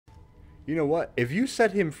You know what? If you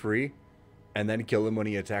set him free and then kill him when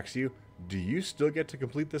he attacks you, do you still get to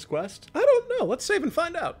complete this quest? I don't know. Let's save and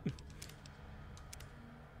find out.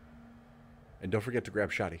 And don't forget to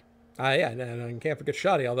grab Shoddy. Yeah, and I can't forget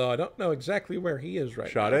Shoddy, although I don't know exactly where he is right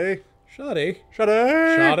now. Shoddy? Shoddy?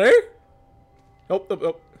 Shoddy? Shoddy?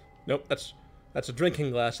 Nope. Nope, that's a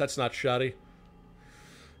drinking glass. That's not Shoddy.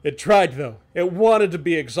 It tried, though. It wanted to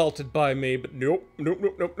be exalted by me, but nope.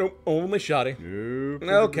 Only Shoddy. Nope.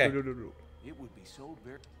 Okay. It would be so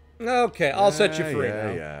very... Okay, I'll set you free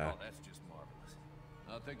now. Yeah. Oh, that's just marvelous.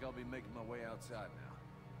 I think I'll be making my way outside now.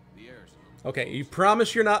 The air's a little... Okay, you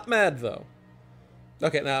promise you're not mad, though.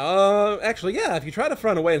 Okay, now, actually, yeah, if you try to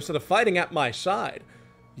run away instead of fighting at my side,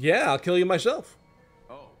 yeah, I'll kill you myself.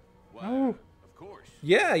 Oh, well, of course.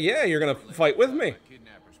 Yeah, you're gonna fight with me. My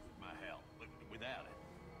kidnappers with my help, but without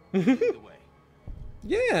it. Either way.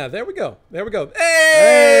 Yeah, there we go.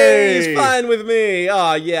 Hey! He's fine with me.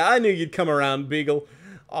 Aw, yeah, I knew you'd come around, Beagle.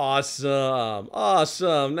 Awesome.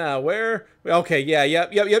 Now, where? Okay,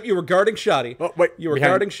 yep. You were guarding Shoddy. Oh, wait. You were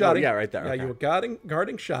guarding Shoddy. Oh, yeah, right there. Yeah, okay. you were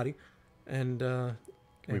guarding Shoddy. And, Can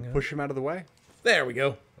we push him out of the way? there we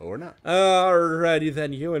go. Or not? Alrighty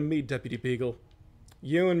then, you and me, Deputy Beagle.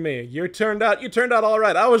 You and me. You turned out all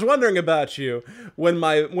right. I was wondering about you when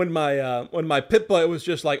my pit boy was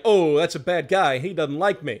just like, oh, that's a bad guy. He doesn't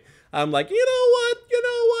like me. I'm like, you know what?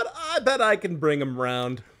 I bet I can bring him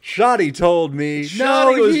round. Shoddy told me,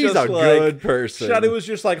 Shoddy no, was he's just a like, good person. Shoddy was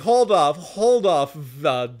just like, hold off,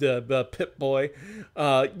 the pit boy.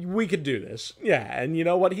 We could do this. Yeah, and you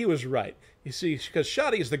know what? He was right. You see, because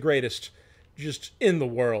Shoddy is the greatest just in the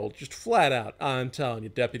world, just flat out. I'm telling you,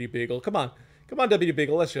 Deputy Beagle. Come on, Deputy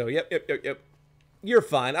Beagle, let's go. Yep. You're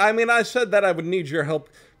fine. I mean, I said that I would need your help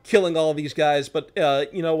killing all these guys, but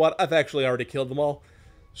you know what? I've actually already killed them all.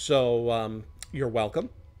 So, you're welcome.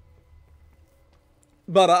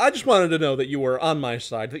 But I just wanted to know that you were on my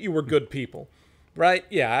side, that you were good people, right?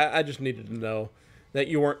 Yeah, I just needed to know that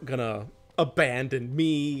you weren't gonna abandon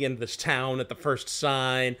me and this town at the first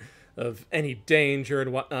sign of any danger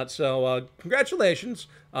and whatnot. So, congratulations.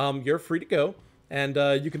 You're free to go, and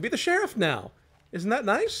you can be the sheriff now. Isn't that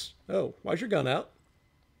nice? Oh, why's your gun out?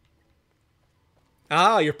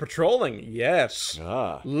 Ah, you're patrolling. Yes.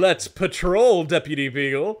 Let's patrol, Deputy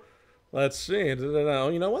Beagle. Let's see. You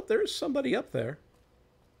know what? There's somebody up there.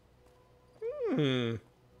 There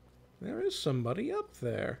is somebody up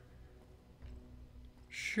there.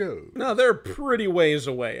 Show. No, they're pretty ways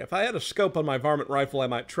away. If I had a scope on my varmint rifle, I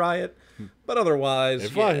might try it. But otherwise,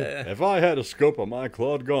 If I had a scope on my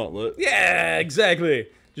clawed gauntlet. Yeah, exactly.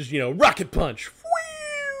 Just, rocket punch.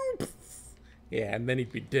 Yeah, and then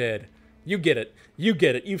he'd be dead. You get it.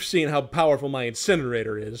 You've seen how powerful my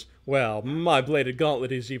incinerator is. Well, my bladed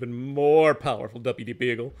gauntlet is even more powerful, Deputy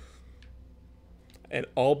Beagle. And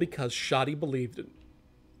all because Shoddy believed it.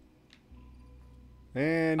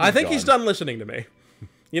 And I think he's done listening to me.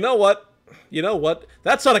 You know what?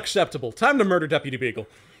 That's unacceptable. Time to murder Deputy Beagle.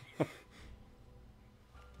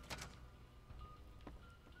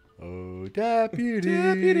 Oh, Deputy.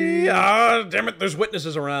 Deputy. Ah, damn it. There's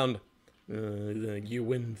witnesses around. You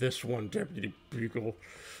win this one, Deputy Beagle.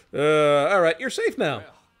 All right, you're safe now.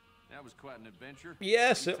 Well, that was quite an adventure.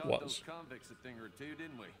 Yes, We it taught was. those convicts a thing or two,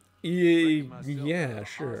 didn't we? Yeah, Reckoned myself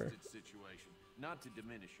sure. a hostage situation. Not to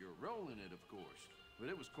diminish your role in it, of course, but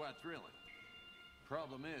it was quite thrilling.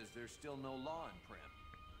 Problem is, there's still no law in Prem.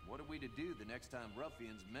 What are we to do the next time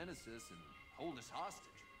ruffians menace us and hold us hostage?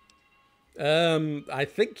 I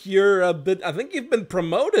think you've been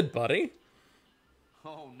promoted, buddy.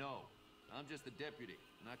 Oh no, I'm just a deputy,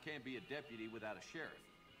 and I can't be a deputy without a sheriff.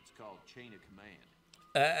 It's called chain of command.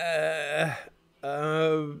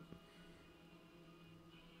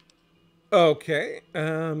 Okay.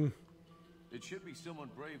 It should be someone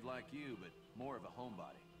brave like you, but more of a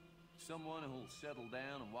homebody. Someone who'll settle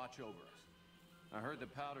down and watch over us. I heard the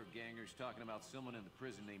powder gangers talking about someone in the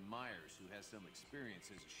prison named Myers who has some experience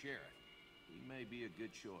as a sheriff. He may be a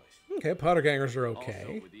good choice. Okay, powder gangers are okay.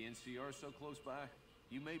 Also, with the NCR so close by,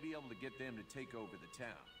 you may be able to get them to take over the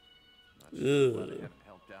town. Not sure why they haven't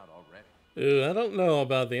helped out already. I don't know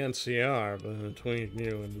about the NCR, but between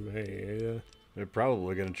you and me, They're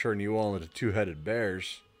probably going to turn you all into two-headed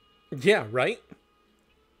bears. yeah, right?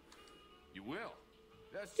 You will.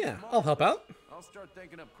 That's Yeah, smart. I'll help out. I'll start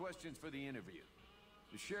thinking up questions for the interview.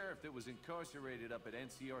 The sheriff that was incarcerated up at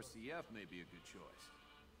NCRCF may be a good choice.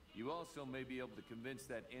 You also may be able to convince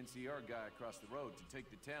that NCR guy across the road to take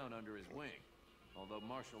the town under his wing. Although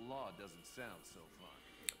martial law doesn't sound so fun.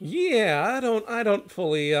 Yeah, I don't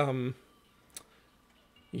fully,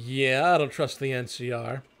 yeah, I don't trust the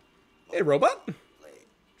NCR. Hey, robot?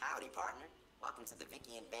 Howdy, partner. Welcome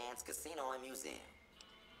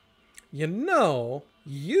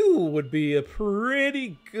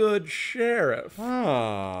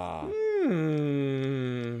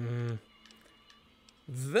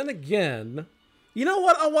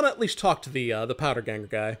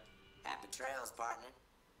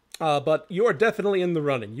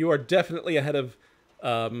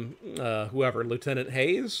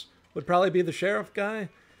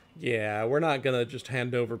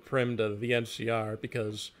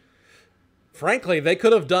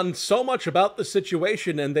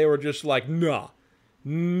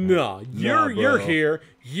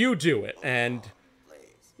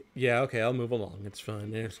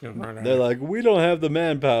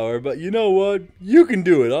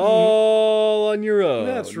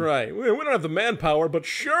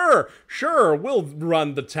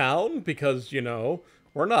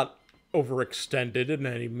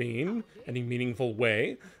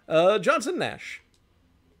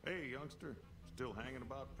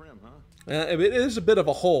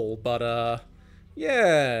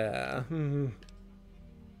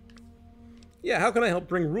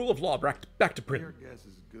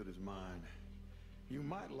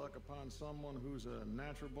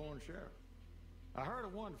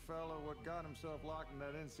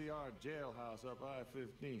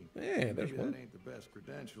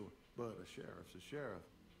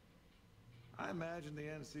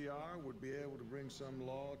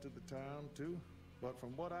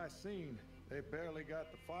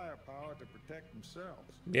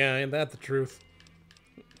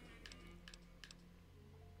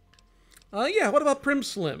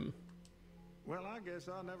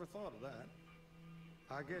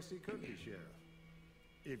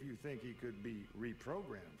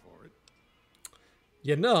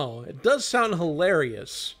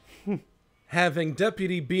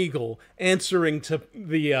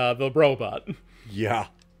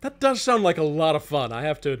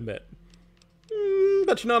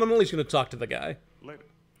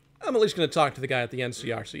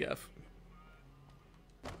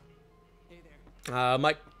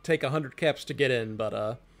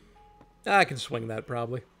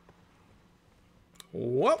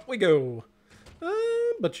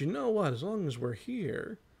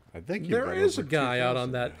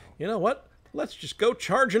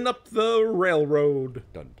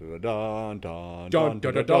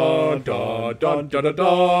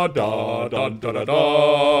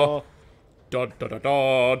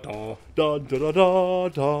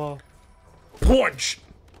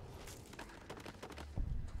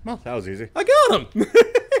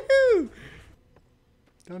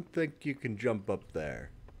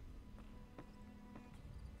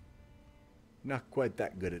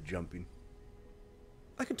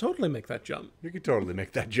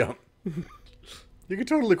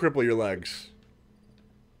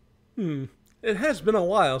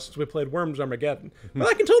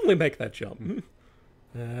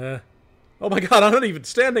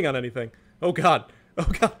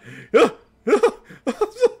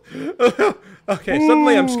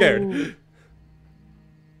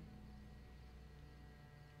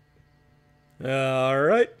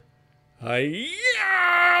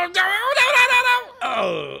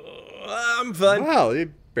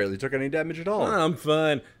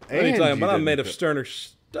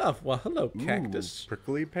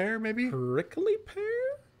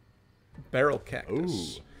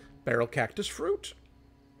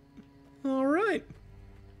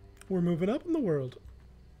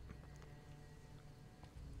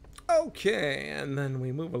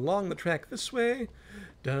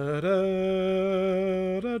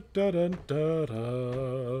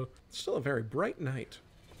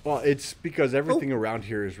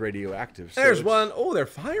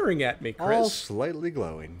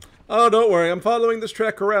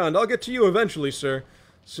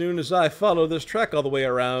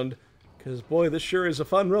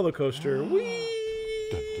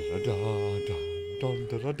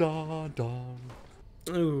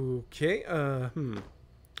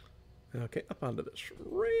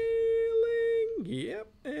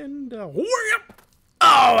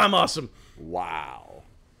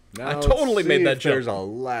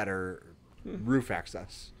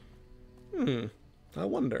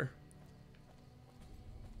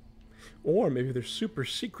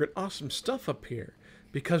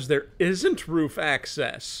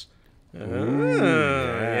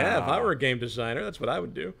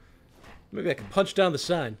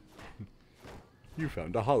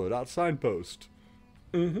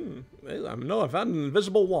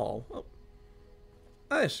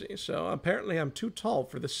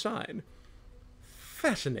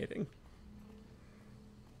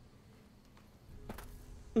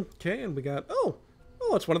Okay, and we got... Oh,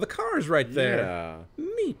 it's one of the cars right there. Yeah.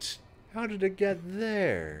 Neat. How did it get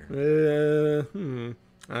there?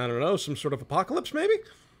 I don't know, some sort of apocalypse, maybe?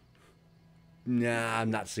 Nah,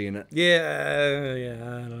 I'm not seeing it. Yeah,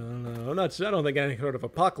 I don't know. I don't think any sort of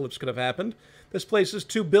apocalypse could have happened. This place is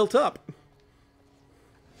too built up.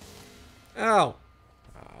 Ow.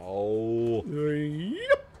 Oh.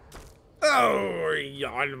 Yep. Oh,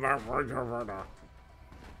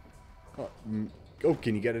 Oh,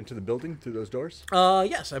 can you get into the building through those doors?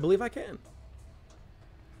 yes, I believe I can.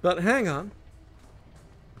 But hang on.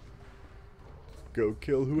 Go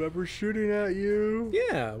kill whoever's shooting at you.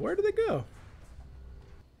 Yeah, where did they go?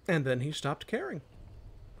 And then he stopped caring.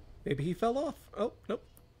 Maybe he fell off. Oh, nope.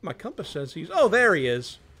 My compass says he's... Oh, there he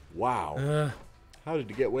is. Wow. How did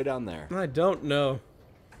you get way down there? I don't know.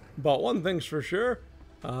 But one thing's for sure.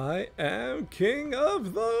 I am king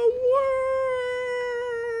of the world!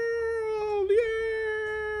 Yay!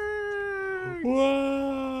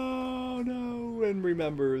 Whoa, no. And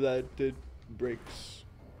remember that it breaks.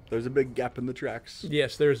 There's a big gap in the tracks.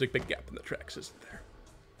 Yes, there's a big gap in the tracks, isn't there?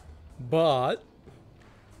 But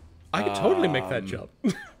I could totally make that jump.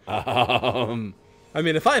 I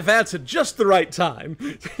mean, if I advance at just the right time.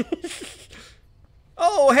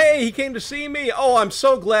 Oh, hey, he came to see me. Oh, I'm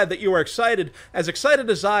so glad that you are excited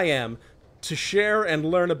as I am, to share and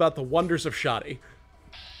learn about the wonders of Shoddy.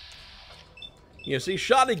 You see,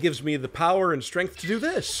 Shoddy gives me the power and strength to do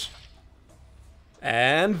this.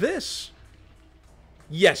 And this.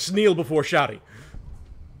 Yes, kneel before Shoddy.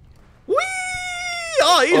 Whee!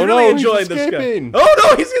 Oh, he's really enjoying this guy. Oh,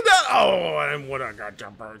 no, he's in that. Oh, and what I got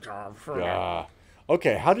to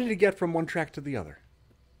Okay, how did he get from one track to the other?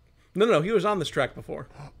 No, he was on this track before.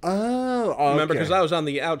 Oh, okay. Remember, because I was on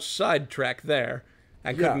the outside track there.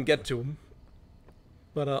 I couldn't get to him.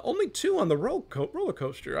 But only 2 on the roller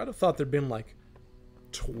coaster. I'd have thought there'd been like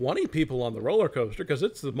 20 people on the roller coaster, because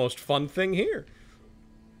it's the most fun thing here.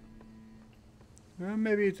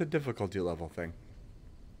 Maybe it's a difficulty level thing.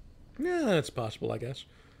 Yeah, it's possible, I guess.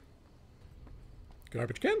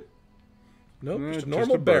 Garbage can? Nope, just a Just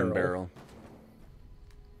normal barrel.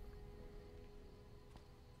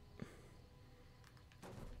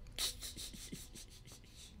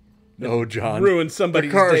 No, John. Ruin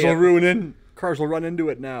somebody's The cars day. will ruin in. Cars will run into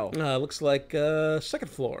it now. Looks like second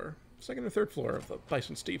or third floor of the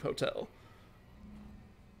Bison Steve Hotel.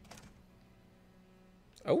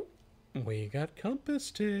 Oh, we got compass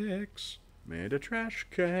sticks. Made a trash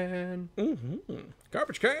can.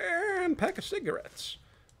 Garbage can, pack of cigarettes.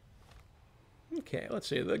 Okay, let's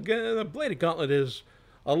see. The bladed gauntlet is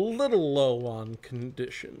a little low on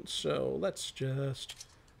condition, so let's just...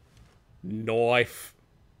 Knife.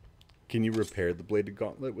 Can you repair the bladed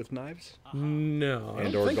gauntlet with knives? No, I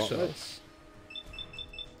And don't or think gauntlets?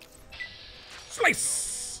 so.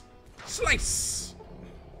 Slice! Slice!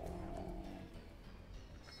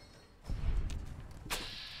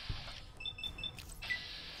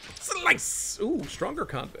 Slice! Ooh, stronger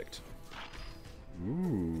convict.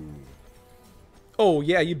 Ooh. Oh,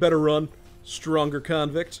 yeah, you better run. Stronger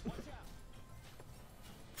convict.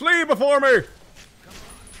 Flee before me!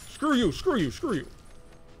 Screw you, screw you, screw you.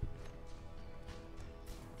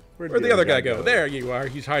 Where'd the other guy go? There you are.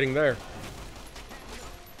 He's hiding there.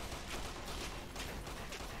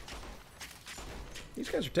 These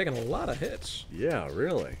guys are taking a lot of hits. Yeah,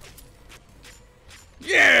 really.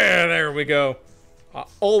 Yeah, there we go. I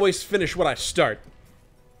always finish what I start.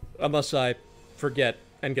 Unless I forget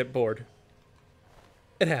and get bored.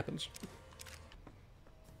 It happens.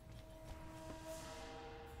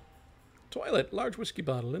 Toilet. Large whiskey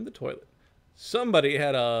bottle in the toilet. Somebody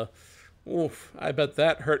had a... Oof, I bet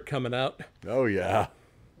that hurt coming out. Oh, yeah.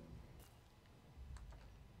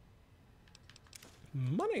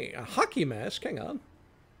 Money. A hockey mask. Hang on.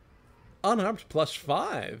 Unarmed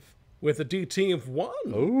 +5 with a DT of 1.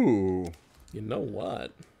 Ooh. You know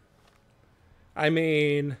what? I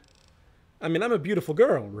mean, I'm a beautiful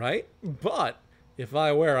girl, right? But if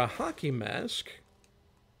I wear a hockey mask,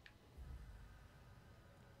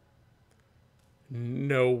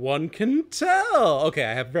 no one can tell. Okay,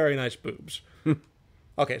 I have very nice boobs.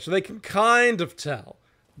 Okay, so they can kind of tell.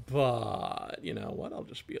 But, you know what? I'll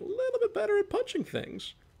just be a little bit better at punching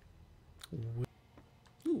things.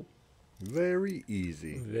 Ooh. Very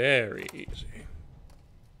easy. Very easy.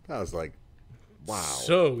 That was like, wow.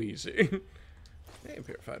 So easy. Hey,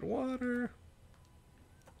 purified water.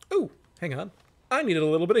 Ooh, hang on. I needed a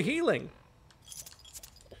little bit of healing.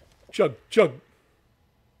 Chug, chug.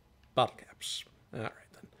 Bottle caps. All right,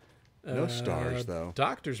 then. No stars, though.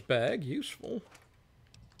 Doctor's bag, useful.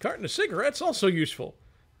 Carton of cigarettes, also useful.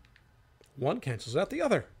 One cancels out the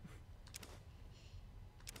other.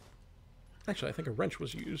 Actually, I think a wrench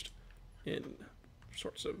was used in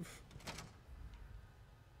sorts of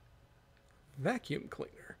vacuum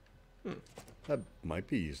cleaner. That might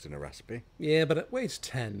be used in a recipe. Yeah, but it weighs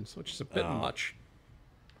 10, which is a bit Oh. much.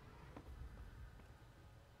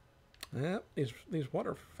 Yeah, these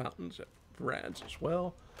water fountains at Brad's as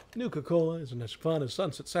well. Nuka-Cola isn't as fun as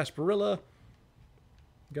Sunset Sarsaparilla.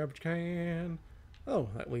 Garbage can. Oh,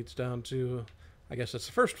 that leads down to, I guess that's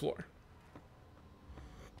the first floor.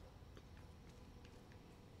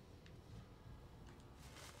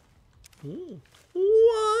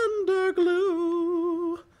 Wonder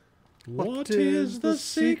glue. What is the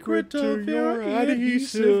secret of your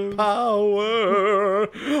adhesive power?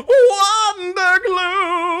 Wonder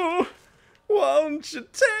glue. Won't you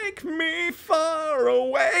take me far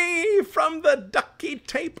away from the ducky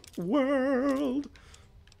tape world?